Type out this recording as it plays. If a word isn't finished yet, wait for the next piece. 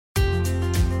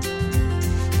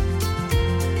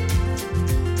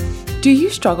Do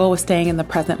you struggle with staying in the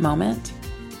present moment?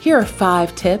 Here are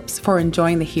 5 tips for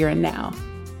enjoying the here and now.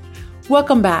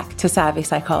 Welcome back to Savvy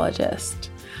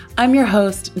Psychologist. I'm your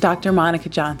host, Dr. Monica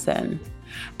Johnson.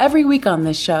 Every week on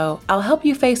this show, I'll help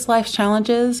you face life's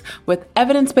challenges with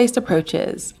evidence-based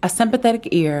approaches, a sympathetic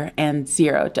ear, and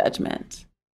zero judgment.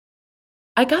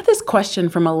 I got this question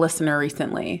from a listener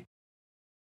recently.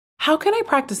 How can I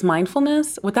practice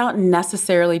mindfulness without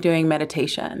necessarily doing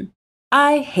meditation?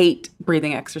 I hate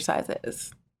breathing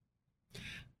exercises.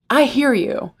 I hear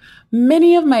you.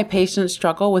 Many of my patients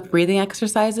struggle with breathing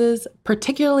exercises,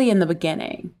 particularly in the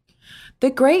beginning. The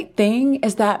great thing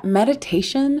is that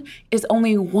meditation is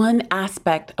only one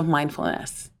aspect of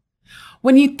mindfulness.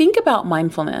 When you think about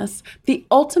mindfulness, the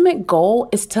ultimate goal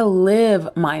is to live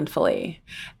mindfully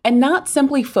and not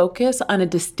simply focus on a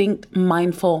distinct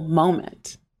mindful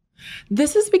moment.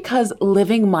 This is because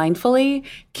living mindfully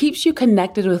keeps you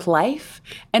connected with life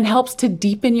and helps to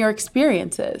deepen your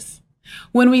experiences.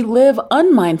 When we live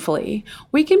unmindfully,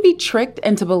 we can be tricked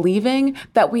into believing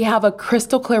that we have a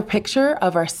crystal clear picture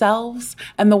of ourselves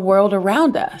and the world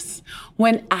around us,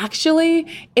 when actually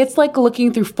it's like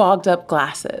looking through fogged up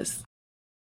glasses.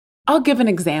 I'll give an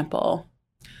example.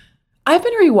 I've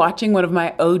been rewatching one of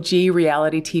my OG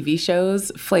reality TV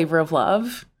shows, Flavor of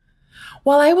Love.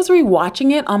 While I was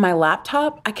rewatching it on my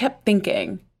laptop, I kept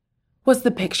thinking, was the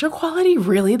picture quality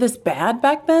really this bad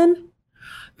back then?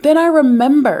 Then I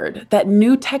remembered that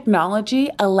new technology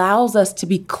allows us to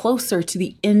be closer to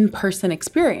the in-person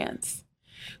experience.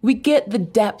 We get the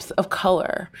depth of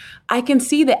color. I can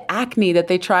see the acne that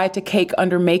they tried to cake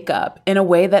under makeup in a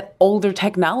way that older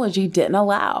technology didn't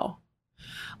allow.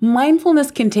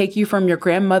 Mindfulness can take you from your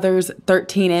grandmother's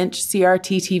 13-inch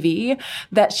CRT TV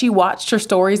that she watched her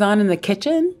stories on in the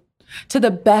kitchen to the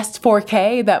best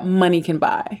 4K that money can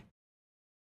buy.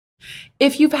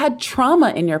 If you've had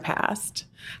trauma in your past,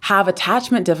 have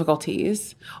attachment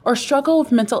difficulties, or struggle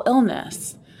with mental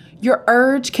illness, your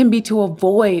urge can be to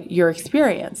avoid your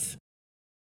experience.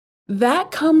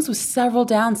 That comes with several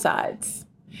downsides.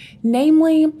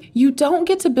 Namely, you don't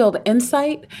get to build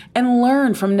insight and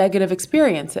learn from negative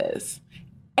experiences.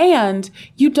 And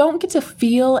you don't get to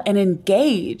feel and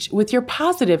engage with your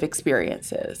positive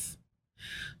experiences.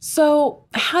 So,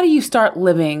 how do you start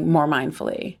living more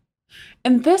mindfully?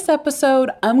 In this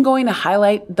episode, I'm going to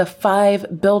highlight the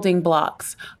 5 building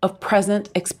blocks of present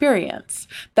experience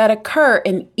that occur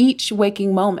in each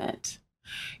waking moment.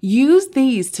 Use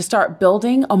these to start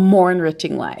building a more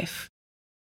enriching life.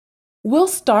 We'll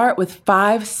start with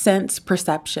 5 sense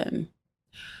perception.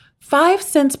 5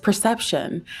 sense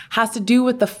perception has to do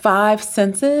with the 5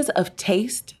 senses of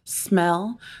taste,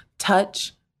 smell,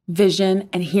 touch, vision,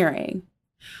 and hearing.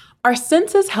 Our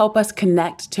senses help us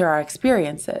connect to our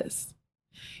experiences.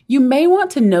 You may want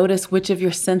to notice which of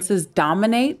your senses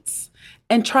dominates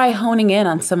and try honing in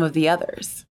on some of the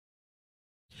others.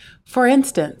 For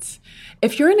instance,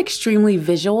 if you're an extremely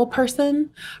visual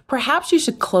person, perhaps you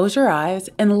should close your eyes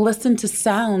and listen to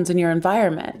sounds in your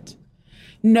environment.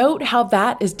 Note how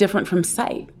that is different from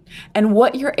sight and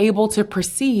what you're able to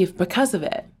perceive because of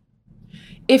it.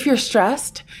 If you're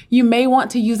stressed, you may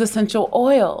want to use essential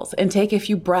oils and take a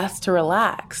few breaths to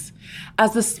relax,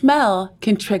 as the smell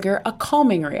can trigger a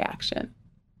calming reaction.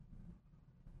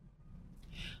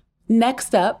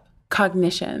 Next up,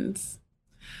 cognitions.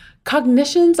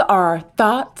 Cognitions are our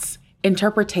thoughts,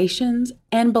 interpretations,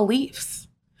 and beliefs.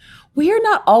 We are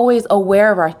not always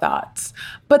aware of our thoughts,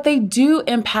 but they do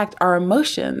impact our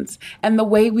emotions and the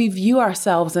way we view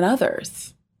ourselves and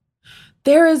others.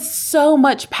 There is so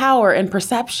much power in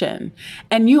perception,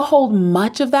 and you hold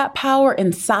much of that power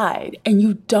inside, and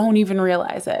you don't even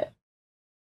realize it.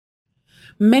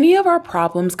 Many of our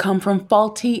problems come from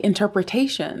faulty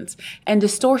interpretations and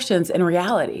distortions in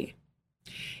reality.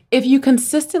 If you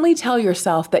consistently tell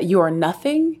yourself that you are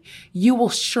nothing, you will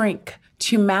shrink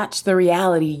to match the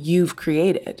reality you've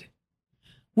created.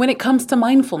 When it comes to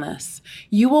mindfulness,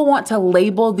 you will want to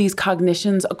label these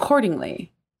cognitions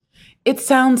accordingly. It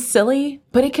sounds silly,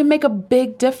 but it can make a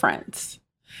big difference.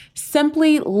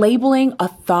 Simply labeling a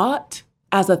thought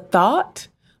as a thought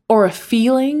or a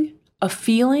feeling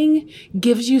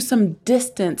gives you some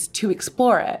distance to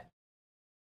explore it.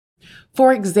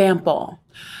 For example,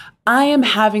 I am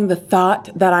having the thought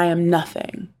that I am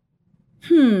nothing.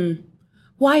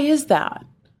 Why is that?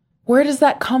 Where does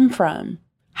that come from?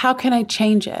 How can I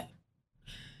change it?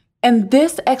 In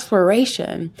this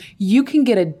exploration, you can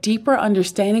get a deeper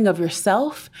understanding of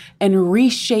yourself and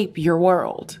reshape your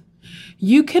world.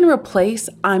 You can replace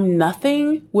I'm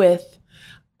nothing with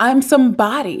I'm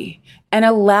somebody and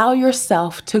allow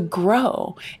yourself to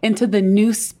grow into the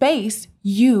new space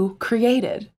you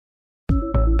created.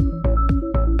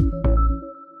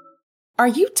 Are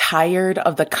you tired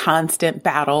of the constant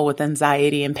battle with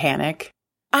anxiety and panic?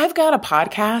 I've got a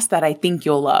podcast that I think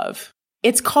you'll love.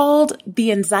 It's called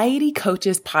the Anxiety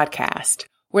Coaches Podcast,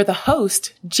 where the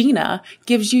host, Gina,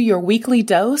 gives you your weekly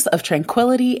dose of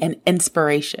tranquility and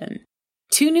inspiration.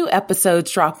 2 new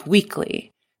episodes drop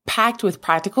weekly, packed with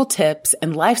practical tips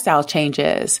and lifestyle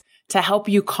changes to help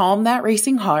you calm that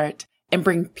racing heart and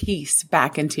bring peace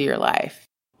back into your life.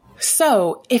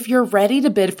 So, if you're ready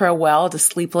to bid farewell to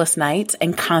sleepless nights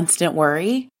and constant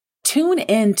worry, tune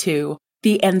into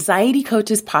the Anxiety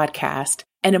Coaches Podcast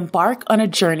and embark on a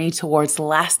journey towards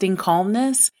lasting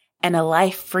calmness and a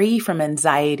life free from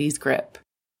anxiety's grip.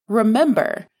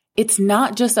 Remember, it's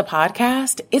not just a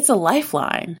podcast, it's a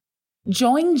lifeline.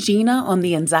 Join Gina on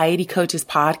the Anxiety Coaches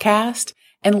Podcast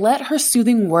and let her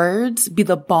soothing words be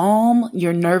the balm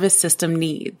your nervous system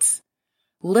needs.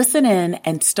 Listen in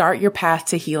and start your path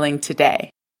to healing today.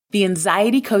 The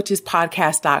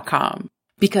AnxietyCoachesPodcast.com,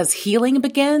 because healing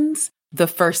begins the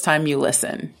first time you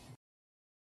listen.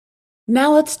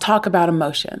 Now let's talk about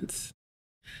emotions.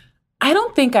 I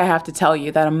don't think I have to tell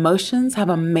you that emotions have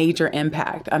a major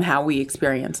impact on how we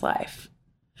experience life.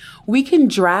 We can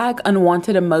drag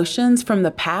unwanted emotions from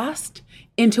the past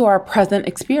into our present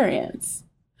experience.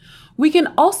 We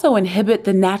can also inhibit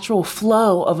the natural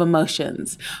flow of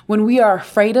emotions when we are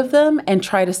afraid of them and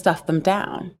try to stuff them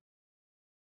down.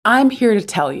 I'm here to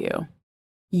tell you,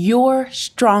 you're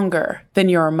stronger than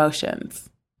your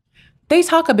emotions. They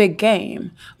talk a big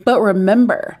game, but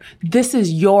remember, this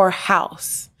is your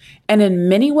house. And in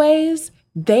many ways,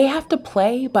 they have to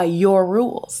play by your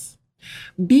rules.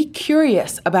 Be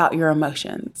curious about your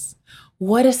emotions.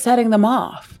 What is setting them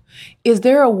off? Is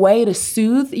there a way to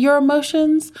soothe your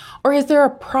emotions, or is there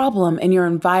a problem in your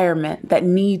environment that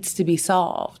needs to be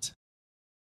solved?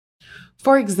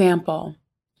 For example,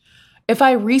 if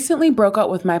I recently broke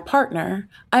up with my partner,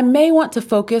 I may want to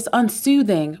focus on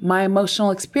soothing my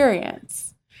emotional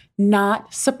experience,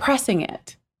 not suppressing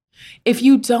it. If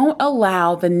you don't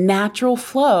allow the natural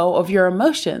flow of your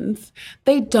emotions,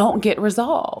 they don't get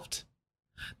resolved.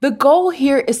 The goal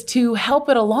here is to help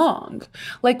it along,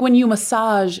 like when you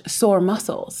massage sore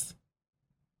muscles.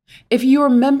 If you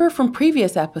remember from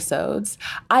previous episodes,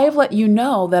 I have let you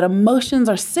know that emotions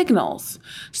are signals,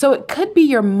 so it could be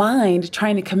your mind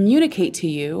trying to communicate to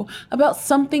you about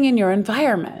something in your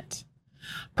environment.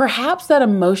 Perhaps that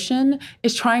emotion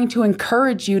is trying to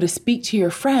encourage you to speak to your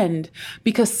friend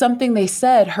because something they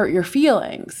said hurt your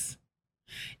feelings.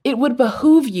 It would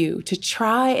behoove you to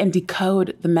try and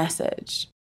decode the message.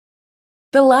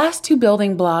 The last 2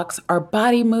 building blocks are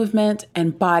body movement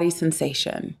and body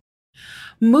sensation.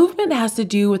 Movement has to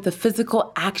do with the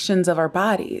physical actions of our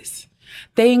bodies.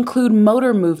 They include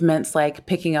motor movements like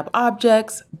picking up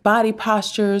objects, body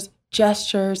postures,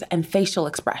 gestures, and facial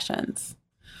expressions.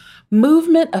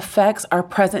 Movement affects our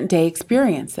present-day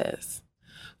experiences.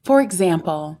 For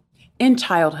example, in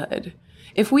childhood,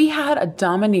 if we had a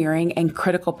domineering and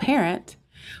critical parent,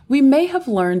 we may have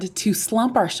learned to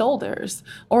slump our shoulders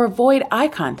or avoid eye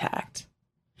contact.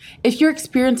 If you're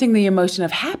experiencing the emotion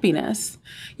of happiness,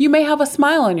 you may have a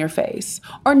smile on your face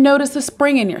or notice a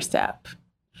spring in your step.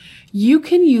 You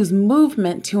can use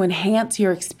movement to enhance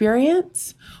your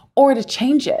experience or to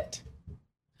change it.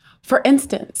 For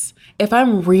instance, if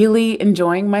I'm really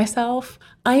enjoying myself,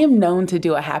 I am known to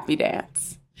do a happy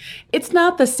dance. It's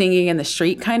not the singing in the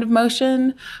street kind of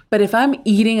motion, but if I'm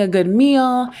eating a good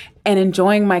meal and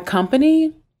enjoying my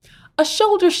company, a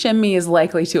shoulder shimmy is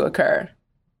likely to occur.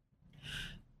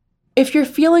 If you're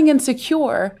feeling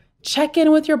insecure, check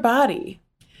in with your body.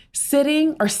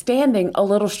 Sitting or standing a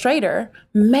little straighter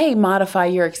may modify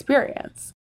your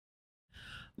experience.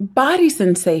 Body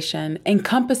sensation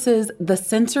encompasses the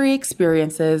sensory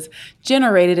experiences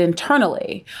generated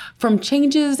internally from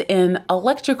changes in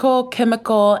electrical,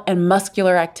 chemical, and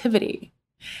muscular activity.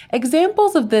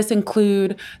 Examples of this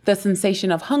include the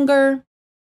sensation of hunger,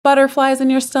 butterflies in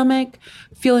your stomach,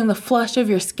 feeling the flush of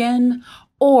your skin,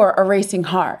 or a racing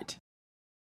heart.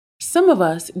 Some of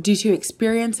us, due to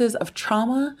experiences of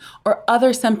trauma or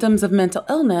other symptoms of mental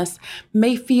illness,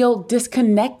 may feel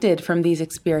disconnected from these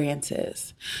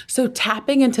experiences. So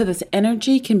tapping into this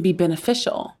energy can be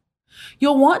beneficial.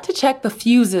 You'll want to check the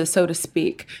fuses, so to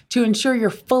speak, to ensure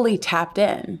you're fully tapped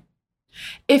in.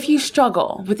 If you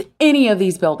struggle with any of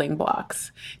these building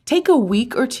blocks, take a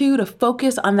week or 2 to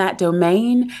focus on that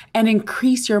domain and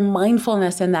increase your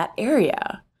mindfulness in that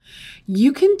area.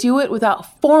 You can do it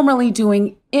without formally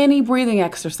doing any breathing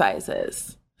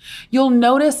exercises. You'll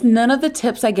notice none of the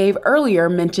tips I gave earlier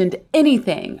mentioned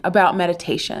anything about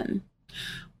meditation.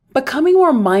 Becoming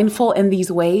more mindful in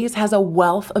these ways has a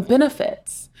wealth of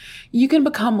benefits. You can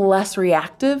become less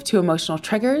reactive to emotional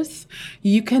triggers.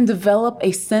 You can develop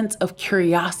a sense of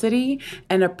curiosity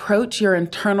and approach your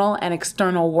internal and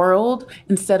external world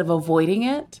instead of avoiding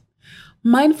it.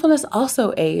 Mindfulness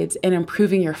also aids in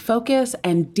improving your focus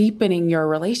and deepening your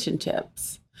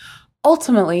relationships.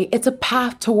 Ultimately, it's a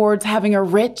path towards having a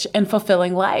rich and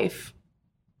fulfilling life.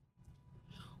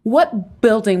 What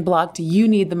building block do you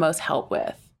need the most help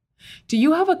with? Do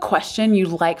you have a question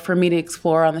you'd like for me to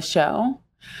explore on the show?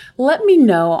 Let me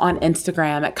know on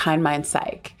Instagram at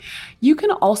KindMindPsych. You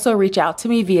can also reach out to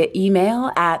me via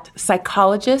email at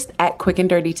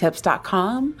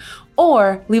psychologist@quickanddirtytips.com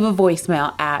or leave a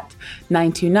voicemail at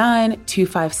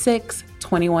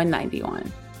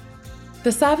 929-256-2191.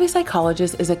 The Savvy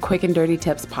Psychologist is a Quick and Dirty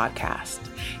Tips podcast.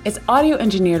 It's audio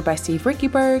engineered by Steve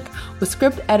Rickyberg with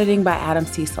script editing by Adam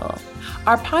Cecil.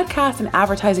 Our podcast and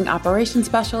advertising operations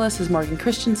specialist is Morgan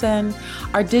Christensen.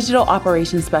 Our digital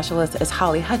operations specialist is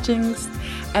Holly Hutchings.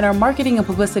 And our marketing and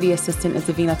publicity assistant is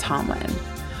Davina Tomlin.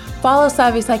 Follow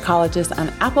Savvy Psychologist on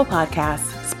Apple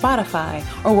Podcasts, Spotify,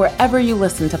 or wherever you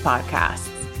listen to podcasts.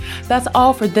 That's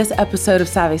all for this episode of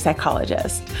Savvy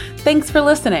Psychologist. Thanks for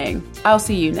listening. I'll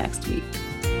see you next week.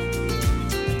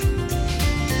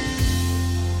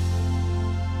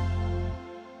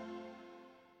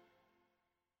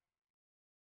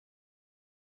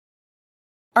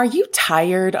 Are you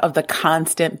tired of the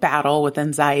constant battle with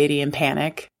anxiety and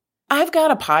panic? I've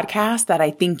got a podcast that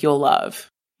I think you'll love.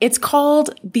 It's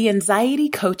called the Anxiety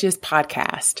Coaches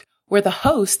Podcast, where the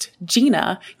host,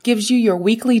 Gina, gives you your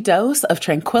weekly dose of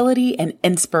tranquility and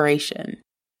inspiration.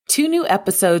 2 new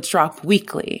episodes drop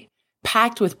weekly,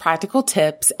 packed with practical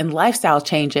tips and lifestyle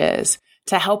changes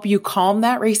to help you calm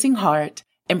that racing heart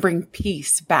and bring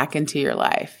peace back into your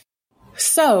life.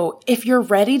 So, if you're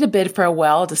ready to bid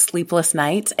farewell to sleepless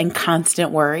nights and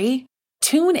constant worry,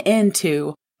 tune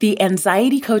into the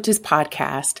Anxiety Coaches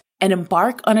Podcast and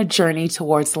embark on a journey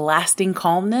towards lasting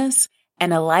calmness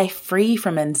and a life free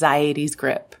from anxiety's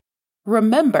grip.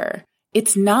 Remember,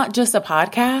 it's not just a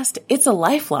podcast, it's a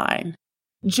lifeline.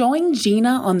 Join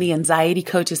Gina on the Anxiety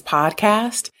Coaches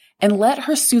Podcast and let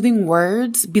her soothing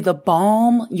words be the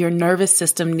balm your nervous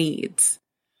system needs.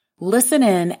 Listen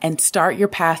in and start your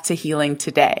path to healing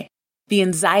today.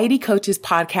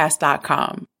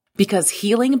 TheAnxietyCoachesPodcast.com, because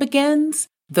healing begins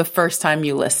the first time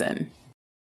you listen.